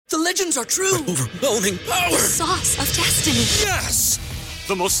The legends are true. Overwhelming power. Sauce of destiny. Yes!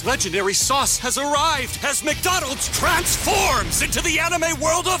 The most legendary sauce has arrived as McDonald's transforms into the anime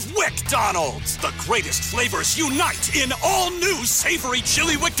world of WickDonald's. The greatest flavors unite in all new savory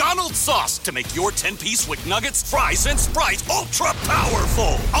chili McDonald's sauce to make your 10-piece Wick Nuggets, fries, and Sprite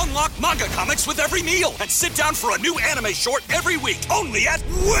ultra-powerful. Unlock manga comics with every meal and sit down for a new anime short every week only at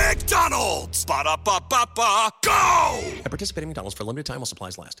WickDonald's. Ba-da-ba-ba-ba, go! At participating McDonald's for a limited time while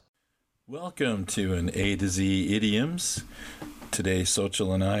supplies last. Welcome to an A to Z Idioms. Today,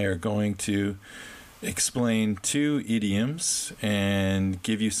 Sochil and I are going to explain 2 idioms and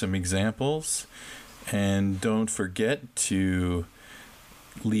give you some examples. And don't forget to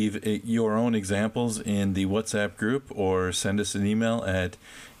leave your own examples in the WhatsApp group or send us an email at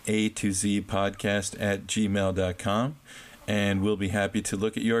a2zpodcast@gmail.com, and we'll be happy to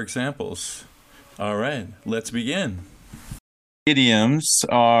look at your examples. All right, let's begin. Idioms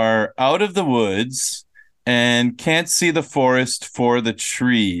are out of the woods and can't see the forest for the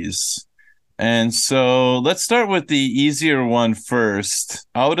trees. And so let's start with the easier one first.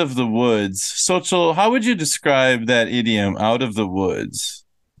 Out of the woods. Sochil, how would you describe that idiom, out of the woods?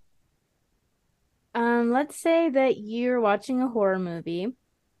 Let's say that you're watching a horror movie,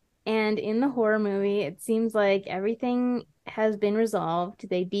 and in the horror movie, it seems like everything has been resolved.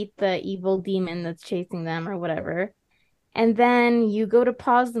 They beat the evil demon that's chasing them or whatever. And then you go to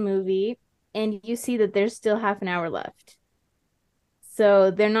pause the movie and you see that there's still half an hour left.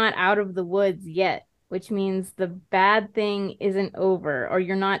 So they're not out of the woods yet, which means the bad thing isn't over, or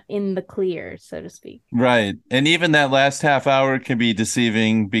you're not in the clear, so to speak. Right. And even that last half hour can be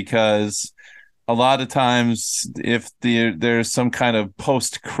deceiving because a lot of times if there's some kind of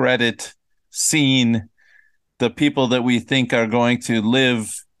post-credit scene, the people that we think are going to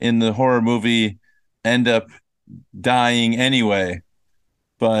live in the horror movie end up dying anyway.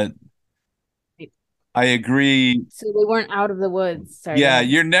 But I agree. So they weren't out of the woods. Sorry. Yeah,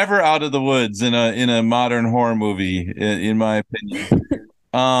 you're never out of the woods in a modern horror movie, in my opinion.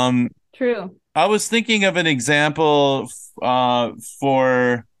 True. I was thinking of an example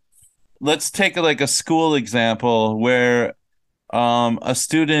for, let's take a school example where a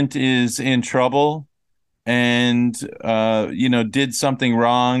student is in trouble and did something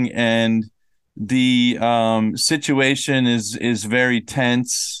wrong, and the situation is very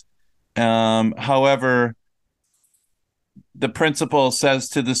tense. However, the principal says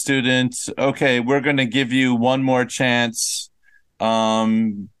to the student, okay, we're going to give you one more chance.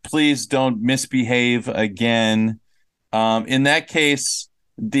 Please don't misbehave again. In that case,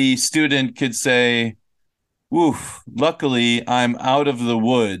 the student could say, oof, luckily I'm out of the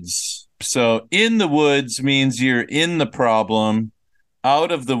woods. So in the woods means you're in the problem.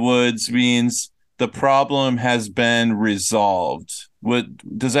 Out of the woods means the problem has been resolved.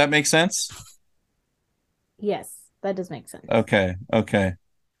 Does that make sense? Yes, that does make sense. Okay.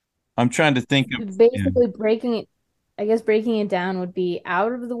 I'm trying to think of basically breaking it down would be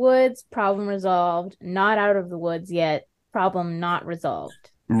out of the woods, problem resolved, not out of the woods yet, problem not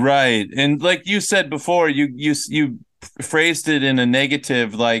resolved. Right. And like you said before, you phrased it in a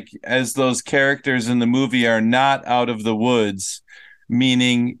negative, like as those characters in the movie are not out of the woods,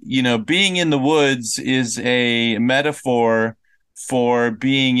 meaning, being in the woods is a metaphor for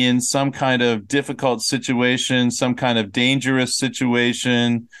being in some kind of difficult situation, some kind of dangerous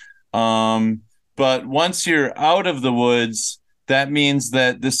situation. But once you're out of the woods, that means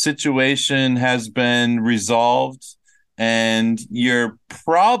that the situation has been resolved and you're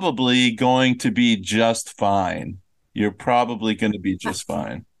probably going to be just fine. You're probably going to be just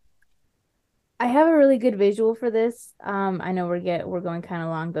fine. I have a really good visual for this. I know we're going kind of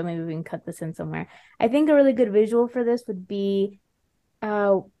long, but maybe we can cut this in somewhere. I think a really good visual for this would be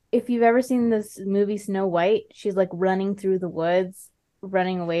if you've ever seen this movie Snow White, she's like running through the woods,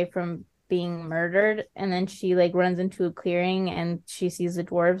 running away from being murdered, and then she like runs into a clearing and she sees a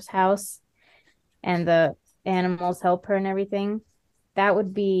dwarf's house and the animals help her and everything. That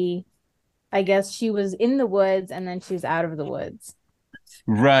would be, I guess, she was in the woods and then she's out of the woods.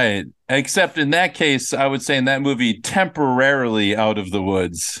 Right. Except in that case, I would say in that movie, temporarily out of the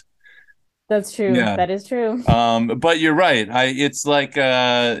woods. That's true. Yeah. That is true. But you're right. It's like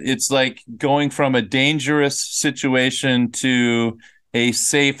going from a dangerous situation to a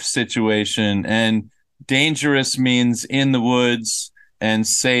safe situation, and dangerous means in the woods, and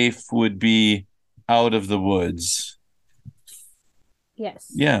safe would be out of the woods.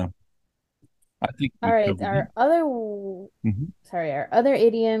 Yes. Yeah. I think. All right. Our other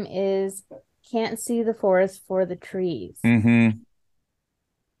idiom is can't see the forest for the trees. Mm-hmm.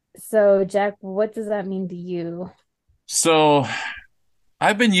 So, Jack, what does that mean to you? So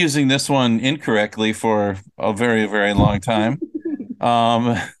I've been using this one incorrectly for a very, very long time.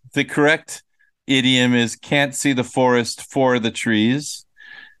 Um, the correct idiom is can't see the forest for the trees.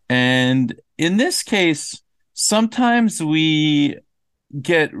 And in this case, sometimes we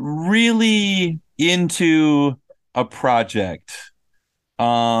get really into a project.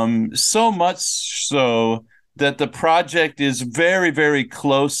 So much so that the project is very, very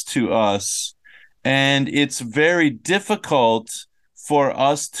close to us, and it's very difficult for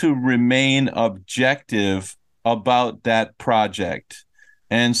us to remain objective about that project.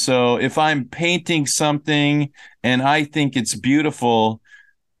 And so if I'm painting something and I think it's beautiful,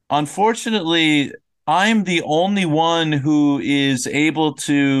 unfortunately, I'm the only one who is able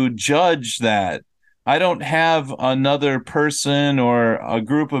to judge that. I don't have another person or a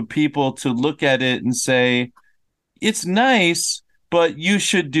group of people to look at it and say, it's nice, but you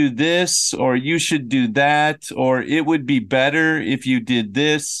should do this or you should do that, or it would be better if you did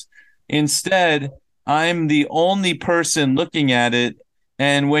this. Instead, I'm the only person looking at it.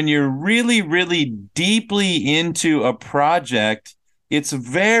 And when you're really, really deeply into a project, it's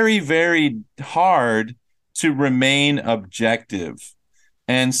very, very hard to remain objective.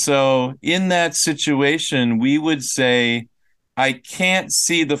 And so, in that situation, we would say, I can't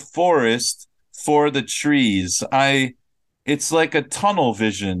see the forest for the trees. It's like a tunnel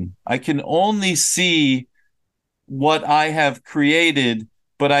vision. I can only see what I have created,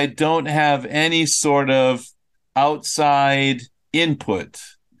 but I don't have any sort of outside input.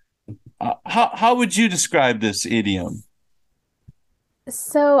 How would you describe this idiom?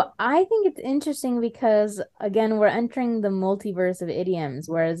 So I think it's interesting because again, we're entering the multiverse of idioms,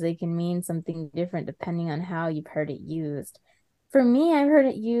 whereas they can mean something different depending on how you've heard it used. For me, I've heard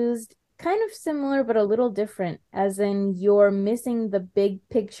it used kind of similar but a little different, as in you're missing the big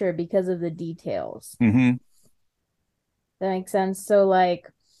picture because of the details. Mm-hmm. That makes sense. So like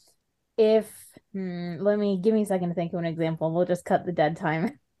if let me give me a second to think of an example. We'll just cut the dead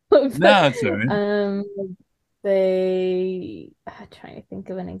time. No, it's all right. um I'm trying to think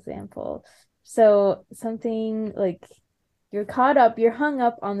of an example. So something like you're hung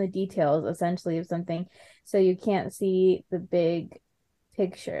up on the details essentially of something, so you can't see the big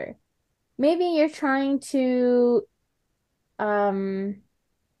picture. Maybe you're trying to um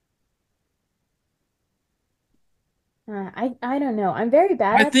I don't know. I'm very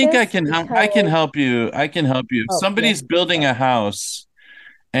bad I at think this I because can help you. I can help you. If oh yes, somebody's please building go. a house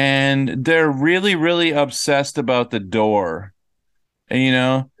and they're really, really obsessed about the door,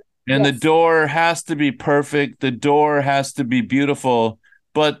 and, and the Yes. door has to be perfect. The door has to be beautiful,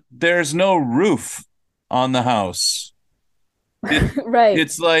 but there's no roof on the house. It, Right.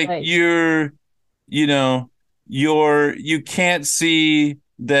 it's like Right. you know, you can't see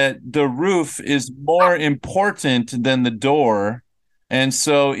that the roof is more important than the door. And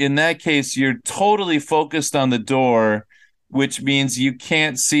so in that case, you're totally focused on the door, which means you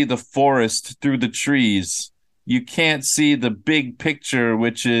can't see the forest through the trees. You can't see the big picture,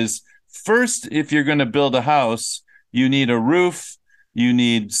 which is first, if you're going to build a house, you need a roof, you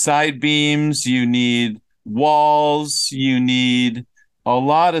need side beams, you need walls, you need a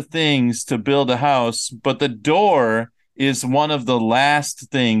lot of things to build a house, but the door is one of the last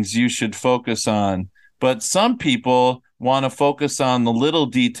things you should focus on. But some people want to focus on the little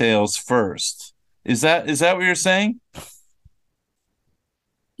details first. Is that what you're saying?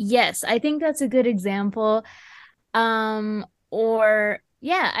 Yes, I think that's a good example. Or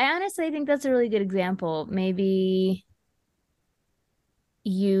yeah, I honestly think that's a really good example. Maybe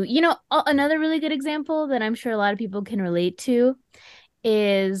another really good example that I'm sure a lot of people can relate to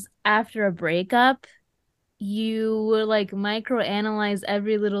is after a breakup, you will like microanalyze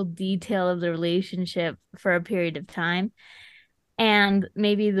every little detail of the relationship for a period of time. And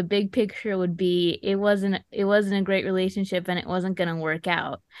maybe the big picture would be it wasn't a great relationship and it wasn't going to work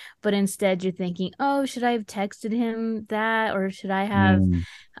out. But instead you're thinking, "Oh, should I have texted him that, or should I have Mm.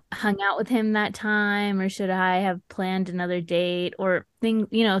 hung out with him that time, or should I have planned another date or things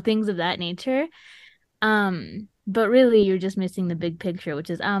of that nature?" But really you're just missing the big picture, which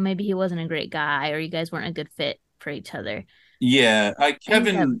is, "Oh, maybe he wasn't a great guy or you guys weren't a good fit for each other." Yeah, I think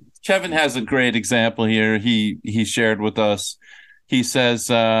that Kevin has a great example here. He shared with us. He says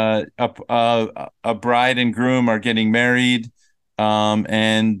a bride and groom are getting married,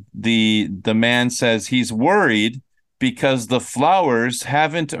 and the man says he's worried because the flowers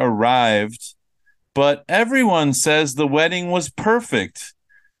haven't arrived, but everyone says the wedding was perfect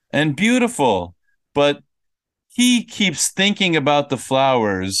and beautiful, but he keeps thinking about the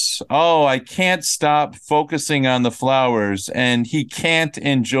flowers. Oh, I can't stop focusing on the flowers. And he can't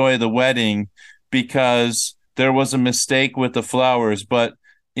enjoy the wedding because there was a mistake with the flowers, but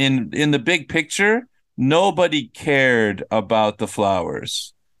in the big picture, nobody cared about the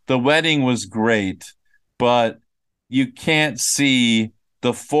flowers. The wedding was great, but you can't see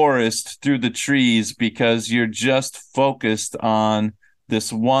the forest through the trees because you're just focused on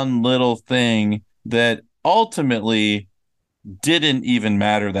this one little thing that ultimately didn't even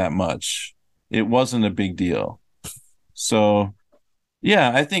matter that much. It wasn't a big deal. So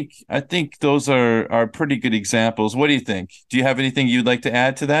yeah, I think those are pretty good examples. What do you think? Do you have anything you'd like to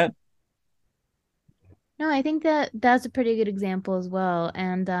add to that? No, I think that that's a pretty good example as well.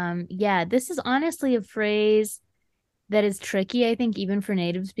 And yeah, this is honestly a phrase that is tricky, I think, even for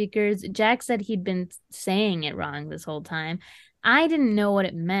native speakers. Jack said he'd been saying it wrong this whole time. I didn't know what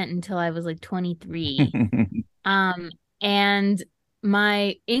it meant until I was like 23. And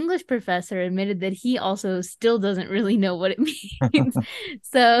my English professor admitted that he also still doesn't really know what it means.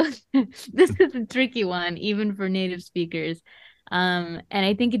 So this is a tricky one, even for native speakers. And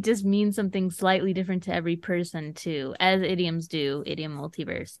I think it just means something slightly different to every person too, as idioms do, idiom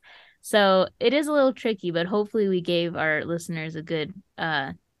multiverse. So it is a little tricky, but hopefully we gave our listeners a good,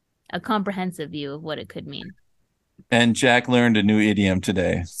 a comprehensive view of what it could mean. And Jack learned a new idiom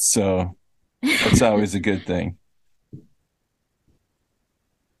today, so that's always a good thing.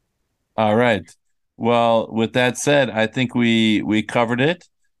 All right. Well, with that said, I think we covered it.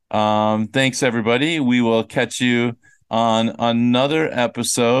 Thanks, everybody. We will catch you on another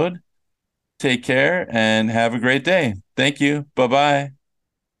episode. Take care and have a great day. Thank you. Bye-bye.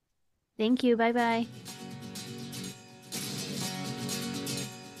 Thank you. Bye-bye.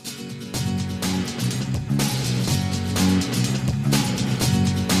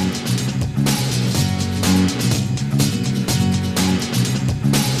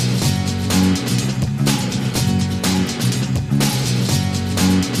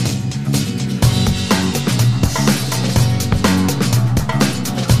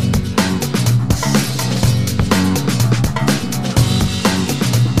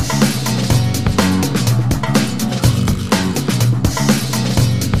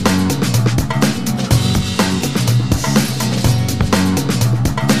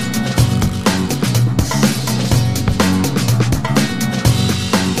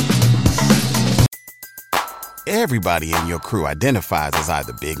 Everybody in your crew identifies as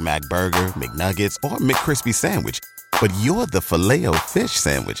either Big Mac Burger, McNuggets, or McCrispy Sandwich. But you're the Filet-O-Fish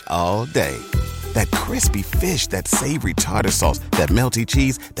Sandwich all day. That crispy fish, that savory tartar sauce, that melty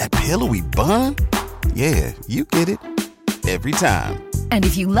cheese, that pillowy bun. Yeah, you get it. Every time. And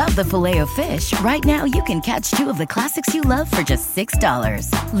if you love the Filet-O-Fish, right now you can catch two of the classics you love for just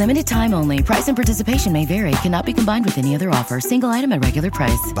 $6. Limited time only. Price and participation may vary. Cannot be combined with any other offer. Single item at regular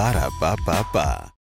price. Ba-da-ba-ba-ba.